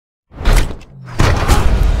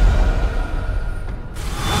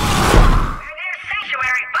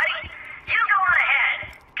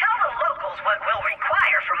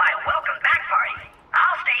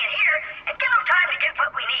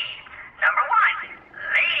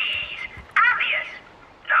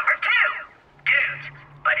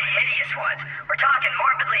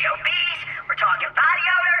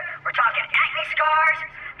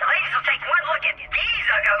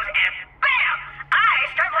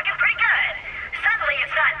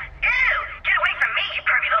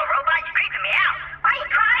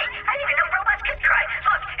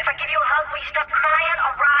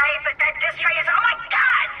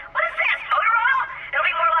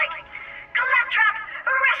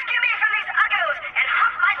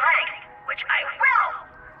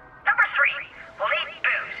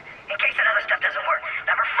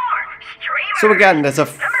So again, there's a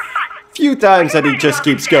few times that he just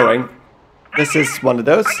keeps going. This is one of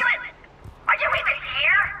those. Are you even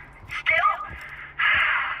here? Still?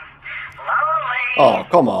 Lonely. Oh,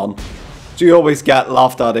 come on. So you always get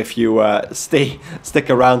laughed at if you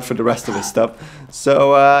stick around for the rest of his stuff.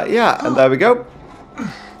 So yeah, and there we go.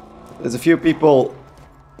 There's a few people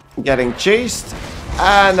getting chased,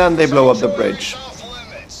 and then they blow up the bridge.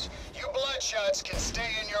 You Bloodshots can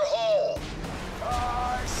stay in your hole.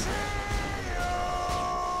 I see you.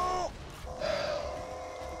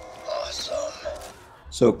 Awesome.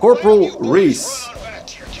 So Corporal Reiss. Run on back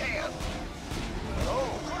to your camp.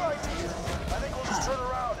 Oh, good idea. I think we'll just turn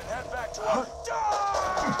around and head back to our... Die!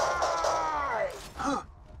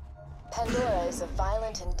 Pandora is a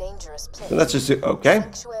violent and dangerous place. So let's just do, okay.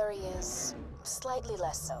 Sanctuary is slightly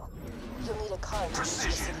less so. You'll need a car to reach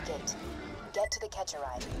the city gate. Get to the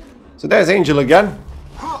catch-a-ride. So there's Angel again.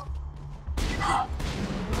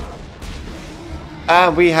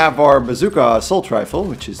 And we have our bazooka assault rifle,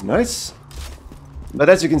 which is nice. But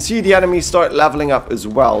as you can see, the enemies start leveling up as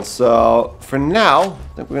well. So for now,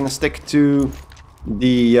 I think we're going to stick to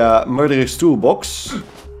the murderer's toolbox.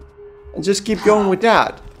 And just keep going with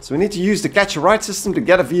that. So we need to use the catch-a-ride system to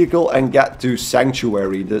get a vehicle and get to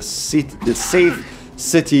Sanctuary, the safe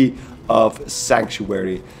city of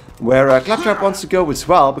Sanctuary. Where Claptrap wants to go as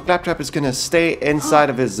well, but Claptrap is going to stay inside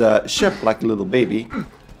of his ship like a little baby.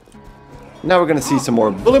 Now we're going to see some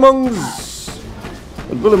more bullymongs.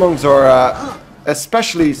 The bullymongs are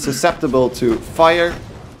especially susceptible to fire.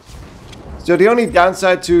 So the only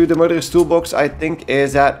downside to the murderer's toolbox, I think,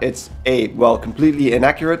 is that it's A, well, completely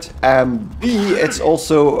inaccurate, and B, it's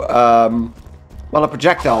also, well, a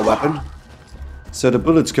projectile weapon. So the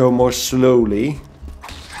bullets go more slowly,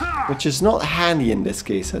 which is not handy in this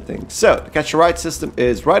case, I think. So the catch-a-ride system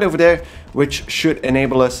is right over there, which should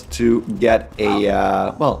enable us to get a,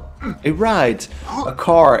 well, a ride, a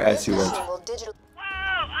car, as you want.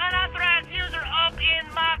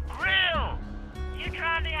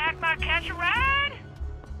 Catch a ride?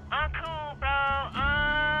 Uncool, bro.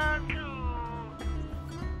 Uncool.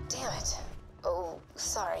 Damn it. Oh,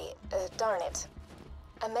 sorry. Darn it.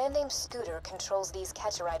 A man named Scooter controls these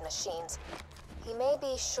catch-a-ride machines. He may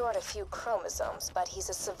be short a few chromosomes, but he's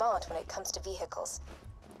a savant when it comes to vehicles.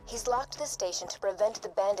 He's locked the station to prevent the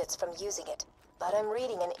bandits from using it, but I'm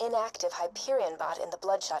reading an inactive Hyperion bot in the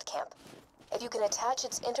Bloodshot camp. If you can attach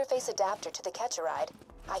its interface adapter to the catch-a-ride,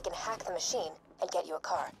 I can hack the machine and get you a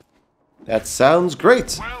car. That sounds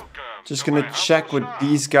great. Just gonna check what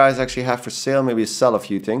these guys actually have for sale. Maybe sell a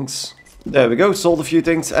few things. There we go, sold a few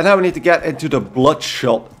things. And now we need to get into the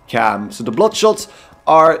Bloodshot camp. So the Bloodshots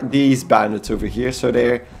are these bandits over here. So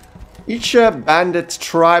they're... Each bandit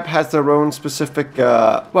tribe has their own specific,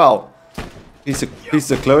 well, piece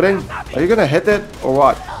of clothing. Are you gonna hit it or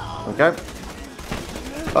what? Okay.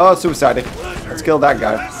 Oh, suicide. Let's kill that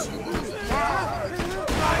guy.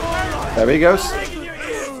 There he goes.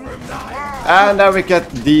 And now we get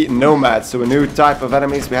the Nomads, so a new type of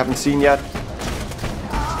enemies we haven't seen yet.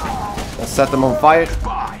 Let's set them on fire.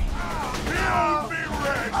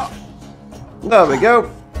 There we go.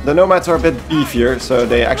 The Nomads are a bit beefier, so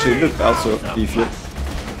they actually look also beefier.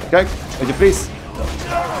 Okay, would you please?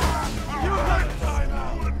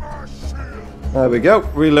 There we go.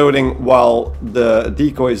 Reloading while the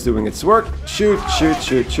decoy is doing its work. Shoot, shoot,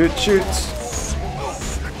 shoot, shoot, shoot.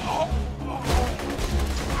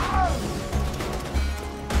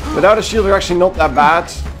 Without a shield, they're actually not that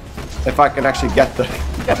bad. If I can actually get the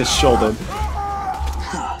shield in.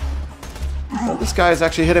 Well, this guy is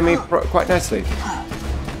actually hitting me quite nicely.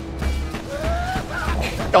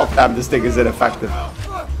 God damn, this thing is ineffective.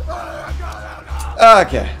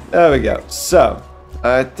 Okay, there we go. So,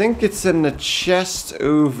 I think it's in the chest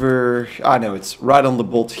over... Ah, no, it's right on the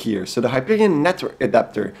bolt here. So the Hyperion network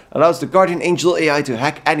adapter allows the Guardian Angel AI to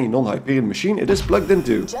hack any non-Hyperion machine it is plugged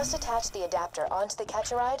into. Just attach the adapter onto the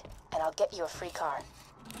catch-a-ride, and I'll get you a free car.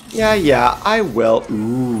 Yeah, I will.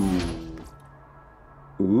 Ooh.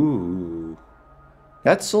 Ooh.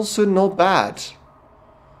 That's also not bad.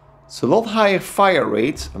 It's a lot higher fire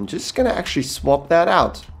rate. I'm just gonna actually swap that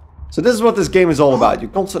out. So this is what this game is all about. You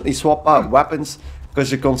constantly swap out weapons, because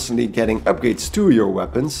you're constantly getting upgrades to your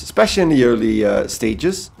weapons, especially in the early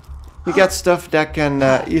stages. You get stuff that can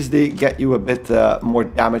easily get you a bit more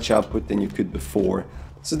damage output than you could before.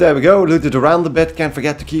 So there we go, looted around a bit, can't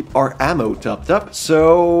forget to keep our ammo topped up.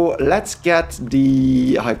 So let's get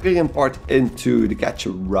the Hyperion part into the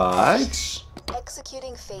catch-a-ride.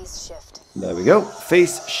 Executing phase shift. There we go,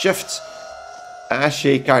 phase shift.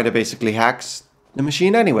 Ashe kinda basically hacks the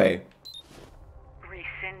machine anyway.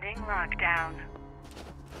 Rescinding lockdown.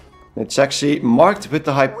 It's actually marked with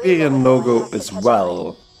the Hyperion logo as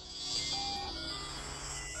well.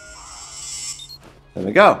 There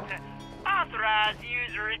we go. Authorized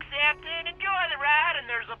user accepted. Enjoy the ride, and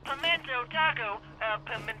there's a pimento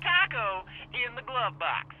in the glove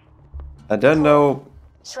box. I don't know.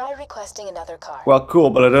 Try requesting another car. Well, cool,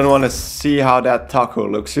 but I don't want to see how that taco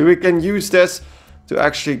looks. So we can use this to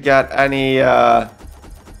actually get any,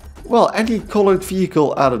 well, any colored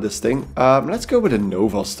vehicle out of this thing. Let's go with a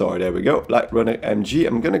Nova Star. There we go. Light runner MG.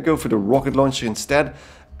 I'm gonna go for the rocket launcher instead,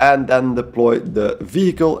 and then deploy the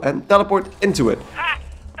vehicle and teleport into it. Ha!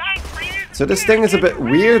 Thanks for using So this thing is a bit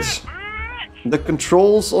weird. The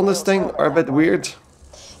controls on this thing are a bit weird.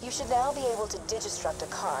 You should now be able to digistruct a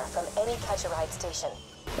car from any catch-a-ride station.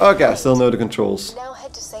 Okay, I still know the controls. Now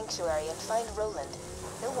head to Sanctuary and find Roland.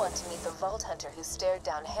 He'll want to meet the Vault Hunter who stared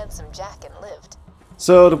down Handsome Jack and lived.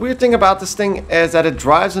 So the weird thing about this thing is that it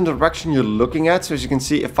drives in the direction you're looking at. So as you can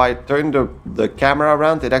see, if I turn the camera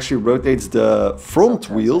around, it actually rotates the front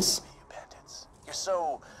wheels. Bandits. You're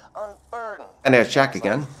so unburdened. And there's Jack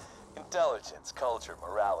again. Intelligence, culture,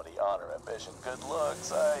 morality, honor, ambition, good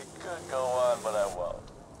looks. I could go on, but I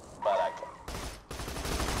won't. But I can.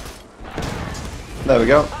 There we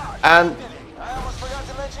go. And I almost forgot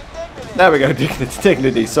to mention dignity. there we go,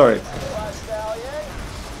 dignity, sorry.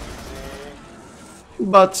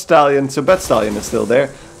 Butt Stallion, so Butt Stallion is still there.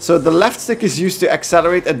 So the left stick is used to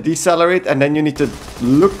accelerate and decelerate, and then you need to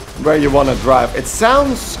look where you want to drive. It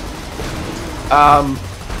sounds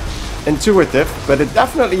intuitive, but it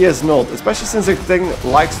definitely is not, especially since the thing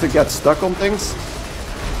likes to get stuck on things.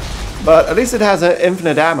 But at least it has an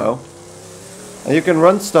infinite ammo, and you can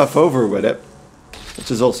run stuff over with it, which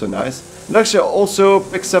is also nice. It actually also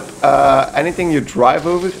picks up anything you drive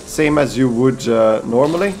over, same as you would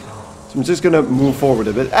normally. So I'm just gonna move forward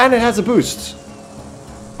a bit, and it has a boost.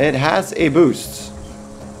 It has a boost.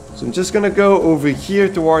 So I'm just gonna go over here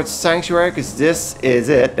towards Sanctuary, because this is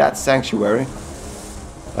it. That's Sanctuary.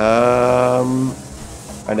 And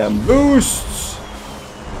then boosts.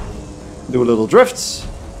 Do a little drifts.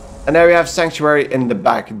 And there we have Sanctuary in the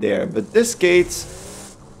back there. But this gate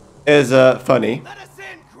is funny. Let us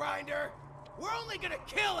in, Grinder. We're only gonna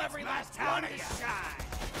kill every last one of you.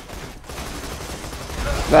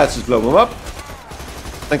 Let's just blow them up. I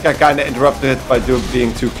think I kind of interrupted it by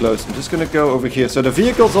being too close. I'm just going to go over here. So the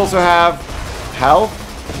vehicles also have health.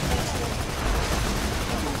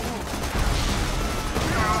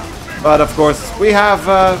 But of course, we have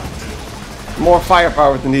more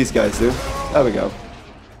firepower than these guys do. There we go.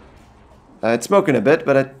 It's smoking a bit,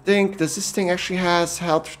 but I think, does this thing actually has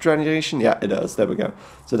health regeneration? Yeah, it does. There we go.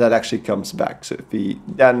 So that actually comes back. So if we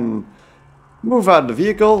then move out of the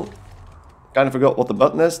vehicle, kind of forgot what the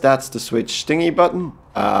button is. That's the switch thingy button.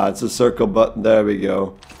 It's a circle button. There we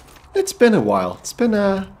go. It's been a while. It's been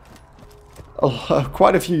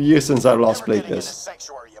quite a few years since I last played this.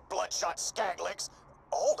 Sanctuary, you bloodshot skaglicks.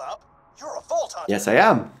 Hold up. You're a Vault Hunter. Yes, I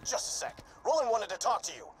am. Just a sec. Roland wanted to talk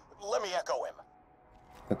to you. Let me echo him.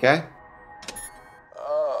 Okay.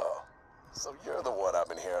 Oh, so you're the one I've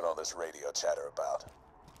been hearing all this radio chatter about.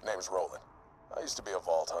 Name's Roland. I used to be a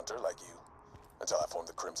Vault Hunter like you, until I formed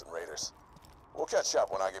the Crimson Raiders. We'll catch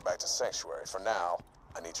up when I get back to Sanctuary. For now,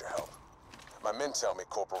 I need your help. My men tell me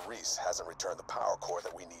Corporal Reiss hasn't returned the power core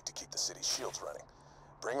that we need to keep the city's shields running.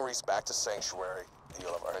 Bring Reiss back to Sanctuary, and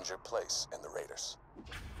you'll have earned your place in the Raiders.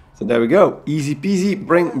 So there we go. Easy peasy.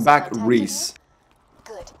 Bring back Reiss.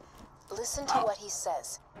 Good. Listen to what he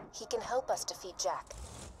says. He can help us defeat Jack.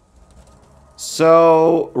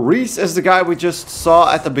 So Reiss is the guy we just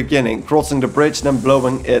saw at the beginning, crossing the bridge, then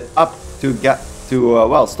blowing it up to get to,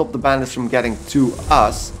 well, stop the bandits from getting to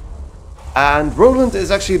us. And Roland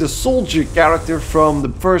is actually the soldier character from the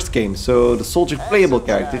first game, so the soldier playable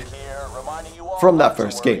character from that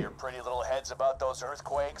first game. Your pretty little heads about those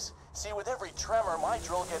earthquakes. See, with every tremor, my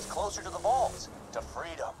drill gets closer to the vaults, to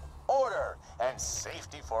freedom, order, and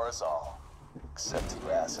safety for us all. Except you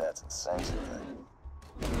asshats in Sanctuary.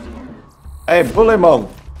 Hey, Bullimon!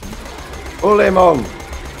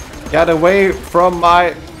 Bullimon! Get away from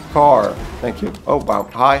my car. Thank you. Oh, wow.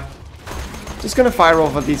 Hi. Just gonna fire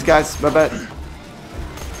off at these guys. Bye-bye.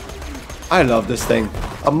 I love this thing.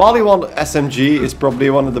 A Molly 1 SMG is probably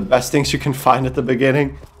one of the best things you can find at the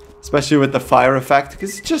beginning. Especially with the fire effect,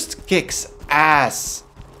 because it just kicks ass.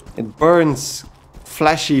 It burns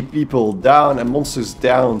flashy people down and monsters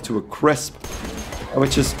down to a crisp.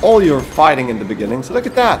 Which is all you're fighting in the beginning. So look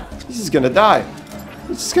at that. He's just gonna die.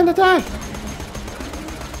 He's just gonna die.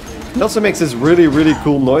 It also makes this really, really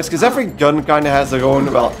cool noise, because every gun kind of has their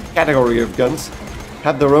own, well, category of guns.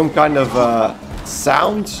 Have their own kind of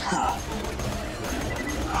sound.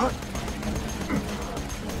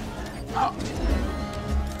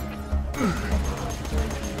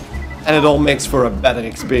 And it all makes for a better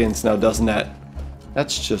experience now, doesn't it?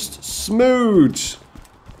 That's just smooth.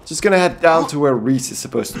 Just gonna head down to where Reiss is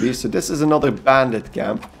supposed to be. So this is another bandit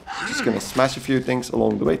camp. Just gonna smash a few things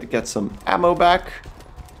along the way to get some ammo back.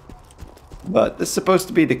 But this is supposed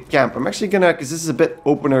to be the camp. I'm actually gonna, because this is a bit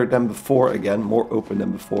opener than before again. More open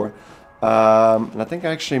than before. And I think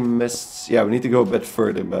I actually missed... Yeah, we need to go a bit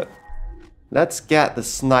further, but... Let's get the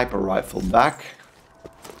sniper rifle back.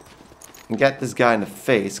 And get this guy in the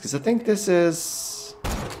face, because I think this is...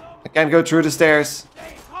 I can't go through the stairs.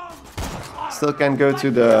 Still can't go to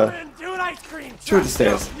the... through the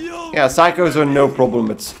stairs. Yeah, psychos are no problem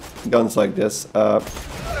with guns like this.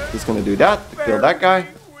 Just gonna do that, kill that guy.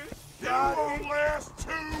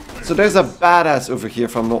 So there's a badass over here,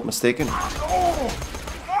 if I'm not mistaken.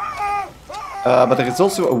 But there is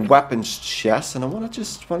also a weapons chest, and I wanna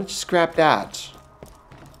just grab that.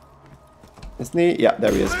 Isn't he? Yeah,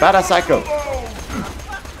 there he is. Badass psycho.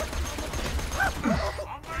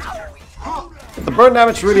 But the burn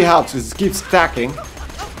damage really helps because it keeps stacking.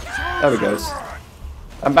 There we go.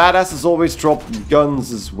 And badasses always drop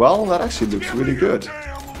guns as well. That actually looks really good.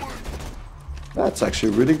 That's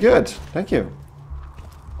actually really good. Thank you.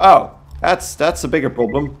 Oh, that's a bigger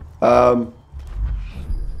problem.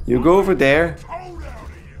 You go over there.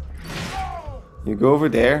 You go over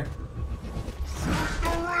there.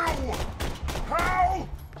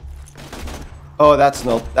 Oh, that's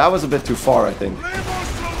not... That was a bit too far, I think.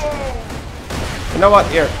 You know what?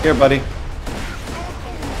 Here, buddy.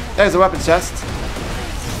 There's a weapon chest.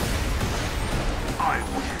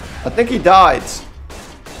 I think he died.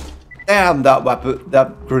 Damn,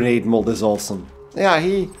 that grenade mod is awesome. Yeah,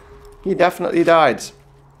 he definitely died.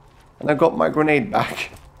 And I got my grenade back.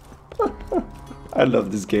 I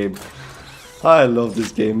love this game. I love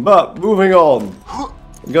this game. But moving on.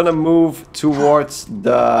 I'm gonna move towards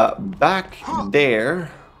the back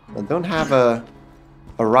there. I don't have a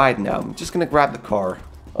ride now. I'm just gonna grab the car.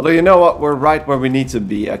 Although you know what? We're right where we need to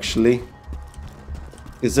be actually.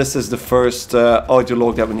 Because this is the first audio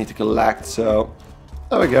log that we need to collect. So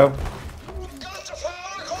there we go. Got the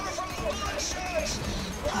power core from the Bloodshot.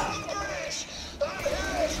 On the bridge.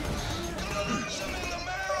 Ahead. Gonna lose him in the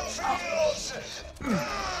marrow fields.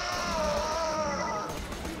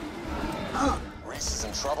 Reiss is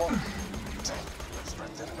in trouble? Dang, it's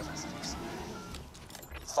right there in the residence.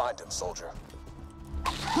 Find him, soldier.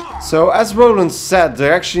 So as Roland said,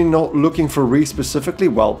 they're actually not looking for Reiss specifically.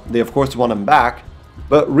 Well, they of course want him back.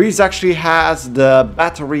 But Reiss actually has the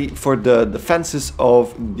battery for the defenses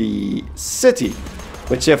of the city.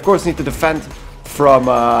 Which they of course need to defend from,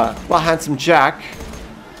 well, Handsome Jack.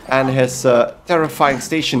 And his terrifying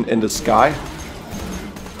station in the sky.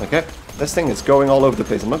 Okay, this thing is going all over the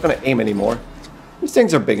place. I'm not going to aim anymore. These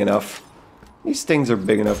things are big enough. These things are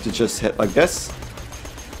big enough to just hit like this.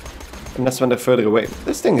 And that's when they're further away.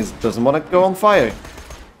 This thing doesn't want to go on fire.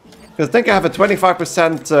 Because I think I have a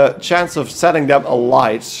 25% chance of setting them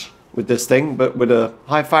alight with this thing. But with a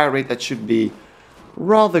high fire rate, that should be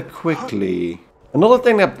rather quickly. Another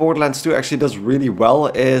thing that Borderlands 2 actually does really well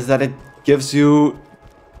is that it gives you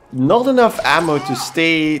not enough ammo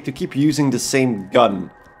to keep using the same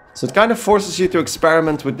gun. So it kind of forces you to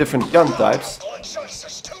experiment with different gun types. Bloodshots,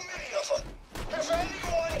 there's too many of them. If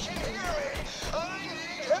anyone can hear me, I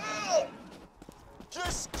need help.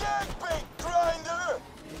 Just get big, grinder!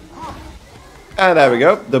 And there we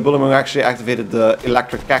go. The Bullamoon actually activated the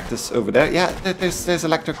electric cactus over there. Yeah, there's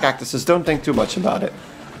electric cactuses. Don't think too much about it.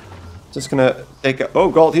 Just gonna take a... Oh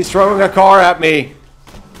god, he's throwing a car at me!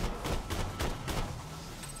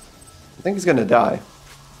 I think he's gonna die.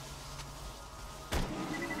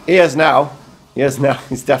 He is now. He is now.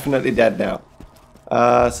 He's definitely dead now.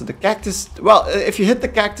 So the cactus... Well, if you hit the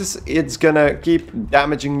cactus, it's gonna keep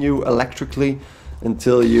damaging you electrically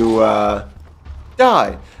until you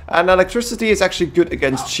die. And electricity is actually good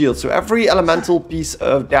against shields. So every elemental piece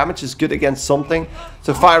of damage is good against something.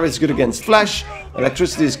 So fire is good against flesh.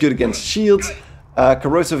 Electricity is good against shields.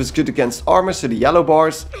 Corrosive is good against armor, so the yellow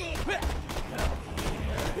bars.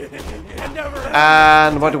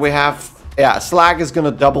 And what do we have? Yeah, slag is gonna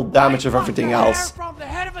double damage of everything else.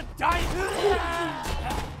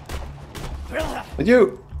 Would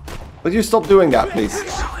you stop doing that, please?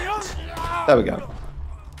 There we go.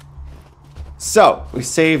 So, we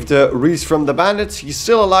saved Reiss from the bandits. He's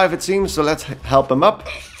still alive, it seems, so let's help him up.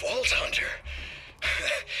 A Vault Hunter?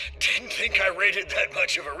 Didn't think I rated that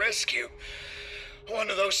much of a rescue. One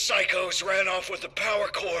of those psychos ran off with the power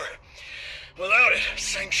core. Without it,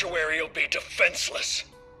 Sanctuary will be defenseless.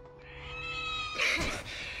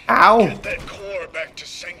 Ow! Get that core back to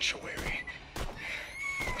Sanctuary.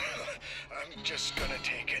 I'm just gonna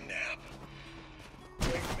take a nap.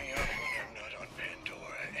 Wake me up when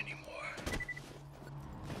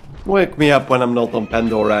Wake me up when I'm not on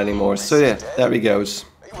Pandora anymore. So yeah, there he goes.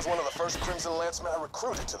 He was one of the first Crimson Lancemen I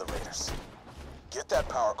recruited to the Raiders. Get that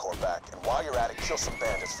power core back, and while you're at it, kill some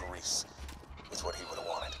bandits for Reiss. It's what he would have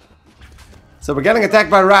wanted. So we're getting attacked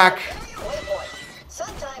by Rack.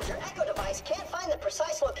 Sometimes your echo device can't find the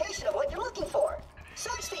precise location of what you're looking for.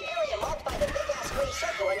 Search the area marked by the big-ass green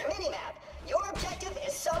circle on your minimap. Your objective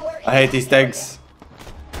is somewhere. I hate these things.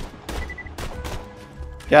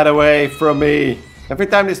 Get away from me. Every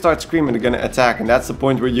time they start screaming, they're gonna attack, and that's the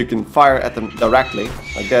point where you can fire at them directly,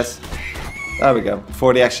 like this. There we go,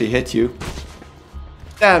 before they actually hit you.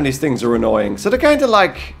 Damn, these things are annoying. So they're kind of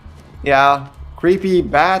like, yeah, creepy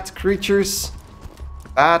bat creatures.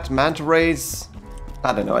 Bat, manta rays.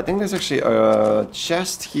 I don't know, I think there's actually a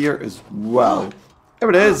chest here as well. There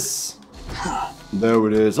it is. There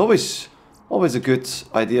it is. Always a good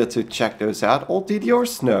idea to check those out. All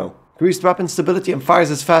TDRs? No. Increased weapon stability and fires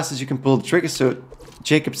as fast as you can pull the trigger, so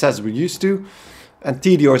Jacob says we're used to. And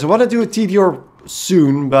TDRs. I want to do a TDR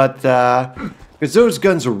soon, but because those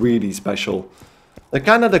guns are really special. They're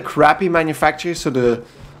kind of the crappy manufacturer, so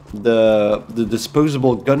the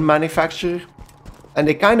disposable gun manufacturer. And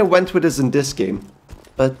they kind of went with us in this game.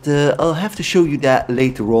 But I'll have to show you that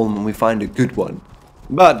later on when we find a good one.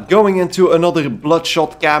 But going into another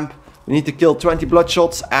Bloodshot camp, we need to kill 20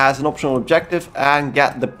 Bloodshots as an optional objective and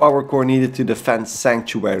get the power core needed to defend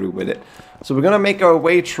Sanctuary with it. So we're gonna make our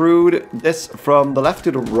way through this from the left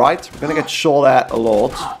to the right. We're gonna get shot at a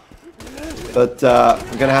lot. But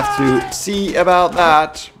we're gonna have to see about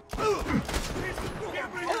that.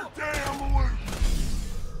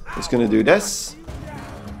 Just gonna do this.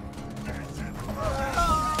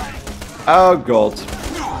 Oh god.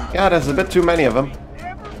 Yeah, there's a bit too many of them.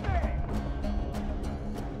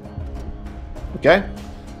 Okay.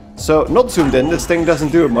 So, not zoomed in, this thing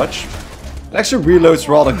doesn't do much. It actually reloads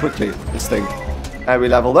rather quickly, this thing. And we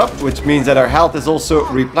leveled up, which means that our health is also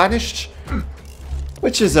replenished.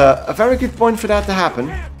 Which is a very good point for that to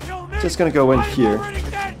happen. Just gonna go in here.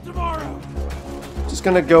 Just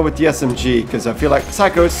gonna go with the SMG, because I feel like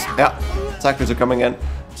psychos, yeah, psychos are coming in.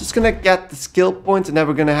 Just gonna get the skill point, and then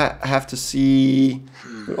we're gonna have to see...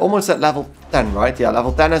 We're almost at level 10, right? Yeah,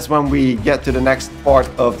 level 10 is when we get to the next part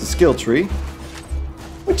of the skill tree.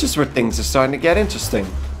 Which is where things are starting to get interesting.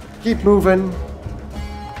 Keep moving.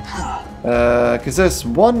 Because there's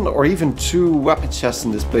one or even two weapon chests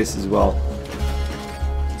in this place as well.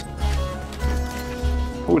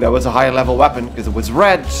 Oh, that was a higher level weapon because it was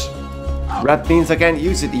red. Red means I can't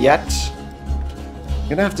use it yet. I'm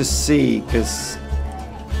gonna have to see because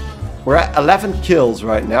we're at 11 kills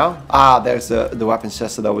right now. Ah, there's the weapon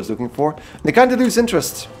chest that I was looking for. They kind of lose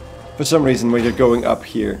interest for some reason when you're going up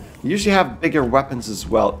here. You usually have bigger weapons as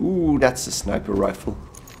well. Ooh, that's a sniper rifle.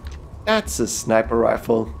 That's a sniper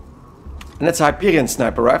rifle. And it's a Hyperion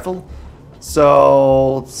sniper rifle.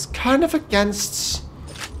 So it's kind of against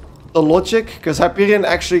the logic, because Hyperion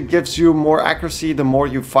actually gives you more accuracy the more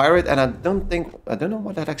you fire it, and I don't know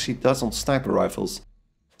what that actually does on sniper rifles.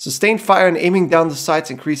 Sustained fire and aiming down the sights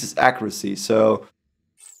increases accuracy, so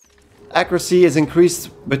accuracy is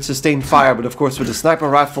increased with sustained fire, but of course with a sniper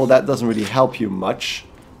rifle that doesn't really help you much.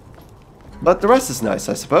 But the rest is nice,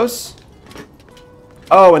 I suppose.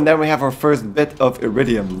 Oh, and then we have our first bit of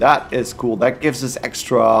Iridium. That is cool. That gives us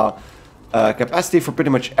extra capacity for pretty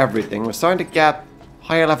much everything. We're starting to get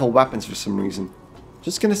higher level weapons for some reason.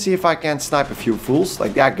 Just gonna see if I can snipe a few fools,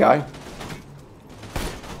 like that guy.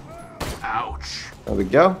 Ouch. There we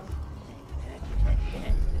go.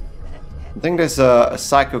 I think there's a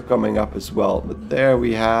Psycho coming up as well, but there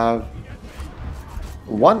we have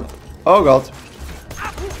one. Oh god.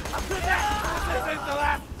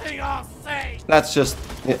 That's just,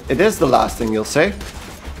 it is the last thing you'll say.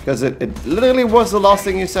 Because it literally was the last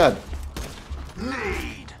thing you said.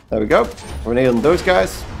 There we go. We're nailing those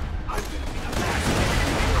guys.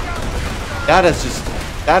 That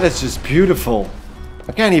is just beautiful.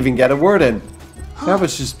 I can't even get a word in. That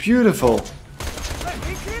was just beautiful.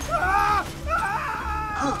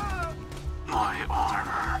 My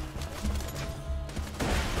armor.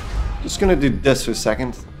 Just gonna do this for a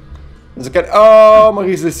second. Let's get, oh,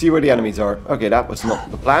 Maurice, let's see where the enemies are. Okay, that was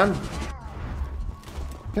not the plan.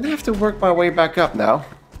 Gonna have to work my way back up now.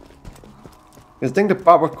 I think the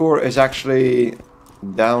power core is actually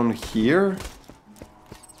down here.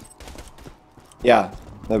 Yeah,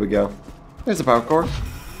 there we go. There's the power core.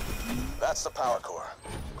 That's the power core.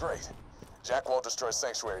 Great. Jack won't destroy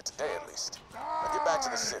Sanctuary today, at least. Now get back to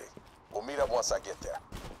the city. We'll meet up once I get there.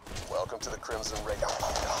 Welcome to the Crimson Raid.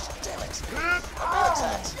 Oh, damn it. I'm being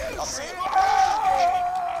attacked. I'll see you.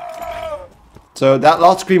 So that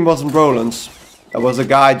last screen wasn't Roland's. There was a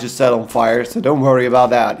guy just set on fire, so don't worry about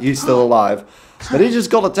that. He's still alive. But he just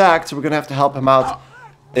got attacked, so we're gonna have to help him out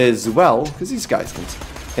as well, because these guys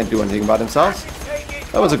can't do anything about themselves.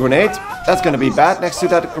 That was a grenade. That's gonna be bad next to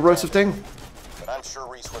that corrosive thing. But I'm sure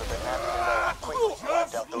Reiss would have been happy to know how quickly you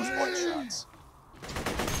wiped out those Bloodshots.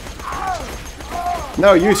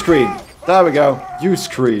 No, use screen. There we go. Use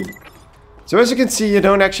screen. So as you can see, you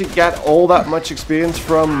don't actually get all that much experience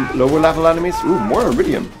from lower level enemies. Ooh, more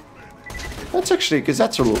iridium. That's actually, because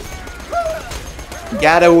that's a rule.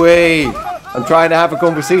 Get away! I'm trying to have a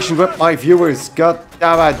conversation with my viewers. God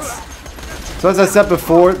damn it. So as I said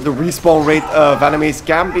before, the respawn rate of enemies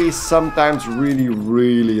can be sometimes really,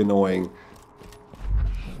 really annoying.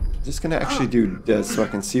 Just gonna actually do this so I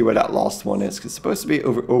can see where that last one is. Cause it's supposed to be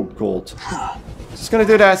over. Oh, gold. Just gonna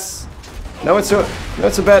do this. No, it's a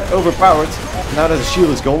bit overpowered. Now that the shield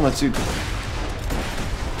is gone, let's do.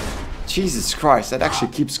 Jesus Christ, that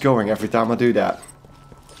actually keeps going every time I do that.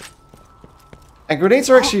 And grenades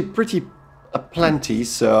are actually pretty plenty,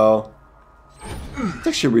 so it's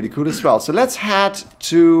actually really cool as well. So let's head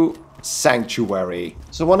to Sanctuary.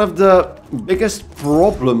 So one of the biggest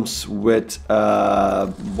problems with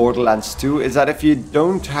Borderlands 2 is that if you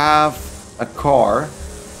don't have a car,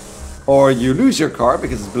 or you lose your car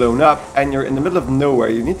because it's blown up and you're in the middle of nowhere,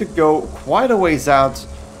 you need to go quite a ways out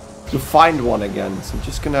to find one again. So I'm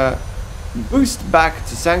just gonna boost back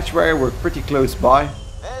to Sanctuary. We're pretty close by.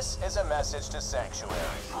 This is a message to Sanctuary,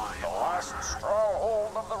 the last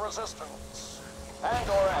stronghold of the Resistance.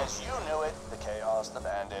 Pandora, as you knew it, the Chaos, the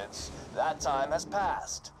Bandits, that time has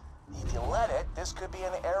passed. If you let it, this could be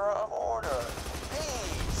an era of order,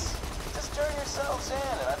 peace. Just turn yourselves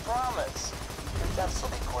in, and I promise, your deaths will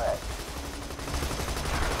be quick.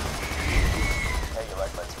 Hey, you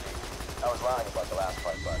like Let's Be? I was lying about the last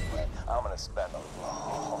part, by the way. I'm gonna spend a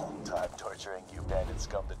long time torturing you bandits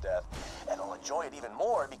scum to death, and I'll enjoy it even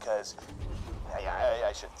more because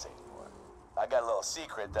I shouldn't say anymore. I got a little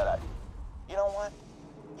secret that you know what?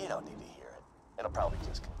 You don't need to hear it. It'll probably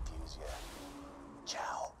just confuse you.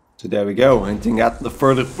 Ciao. So there we go, hinting at the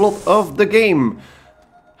further plot of the game.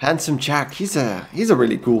 Handsome Jack, he's a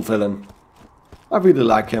really cool villain. I really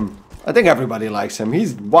like him. I think everybody likes him.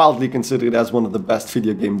 He's wildly considered as one of the best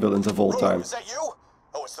video game villains of all time. Is that you?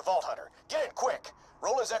 Oh, it's the Vault Hunter. Get in quick.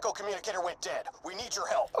 Roland's echo communicator went dead. We need your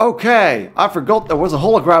help. Okay, I forgot there was a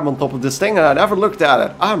hologram on top of this thing and I never looked at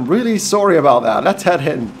it. I'm really sorry about that. Let's head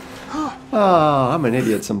in. Oh, I'm an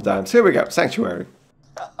idiot sometimes. Here we go, Sanctuary.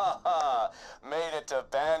 Made it to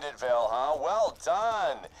Banditville, huh? Well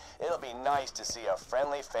done. It'll be nice to see a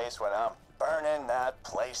friendly face when I'm burning that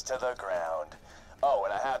place to the ground. Oh,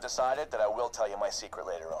 and I have decided that I will tell you my secret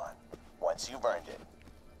later on, once you've earned it.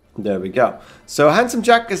 There we go. So Handsome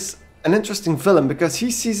Jack is an interesting villain because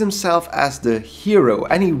he sees himself as the hero,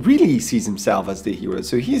 and he really sees himself as the hero.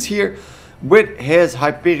 So he's here with his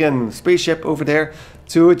Hyperion spaceship over there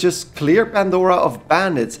to just clear Pandora of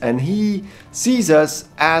bandits, and he sees us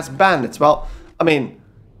as bandits. Well, I mean,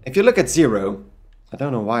 if you look at Zero, I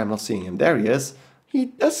don't know why I'm not seeing him. There he is. He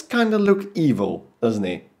does kind of look evil, doesn't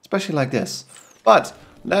he? Especially like this. But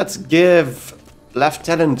let's give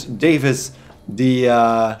Lieutenant Davis the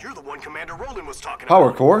You're the one Commander Roland was talking power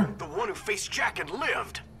about. core. The one who faced Jack and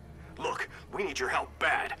lived. Look, we need your help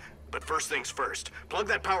bad. But first things first, plug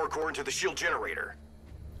that power core into the shield generator.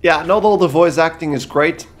 Yeah, not all the voice acting is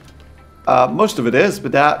great. Most of it is,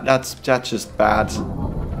 but that's just bad.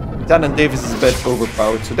 Lieutenant Davis is a bit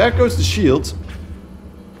overpowered. So there goes the shield.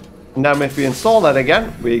 Now if we install that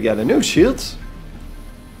again, we get a new shield.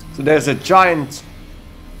 So there's a giant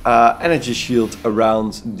energy shield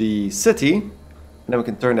around the city. And then we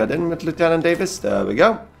can turn that in with Lieutenant Davis. There we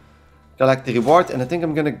go. Collect the reward, and I think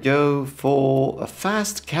I'm gonna go for a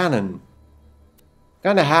fast cannon.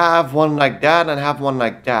 Gonna have one like that and have one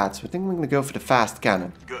like that. So I think I'm gonna go for the fast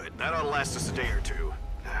cannon. Good, that ought to last us a day or two.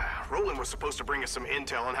 Roland was supposed to bring us some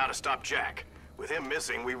intel on how to stop Jack. With him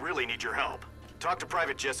missing, we really need your help. Talk to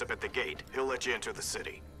Private Jessup at the gate. He'll let you enter the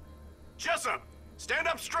city. Jessup! Stand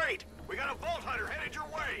up straight! We got a Vault Hunter headed your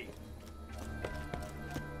way!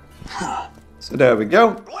 So there we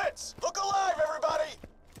go. Blitz! Look alive, everybody!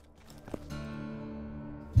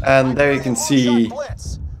 And there you can see...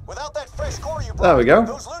 Blitz. Without that fresh core you brought, There we go.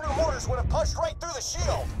 those lunar mortars would have punched right through the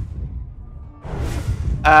shield.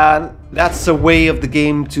 And that's a way of the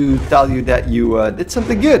game to tell you that you did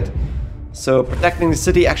something good. So protecting the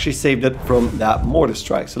city actually saved it from that mortar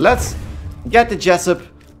strike. So let's get to Jessup,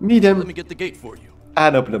 meet him, Let me get the gate for you.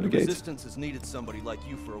 and open up the gate. Resistance has needed somebody like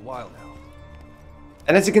you for a while now.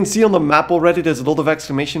 And as you can see on the map already, there's a lot of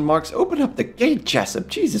exclamation marks. Open up the gate, Jessup.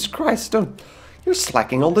 Jesus Christ, don't You're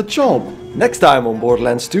slacking on the job. Next time on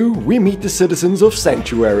Borderlands 2, we meet the citizens of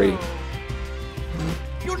Sanctuary.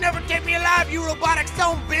 You'll never take me alive, you robotic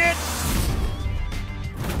son of a bitch!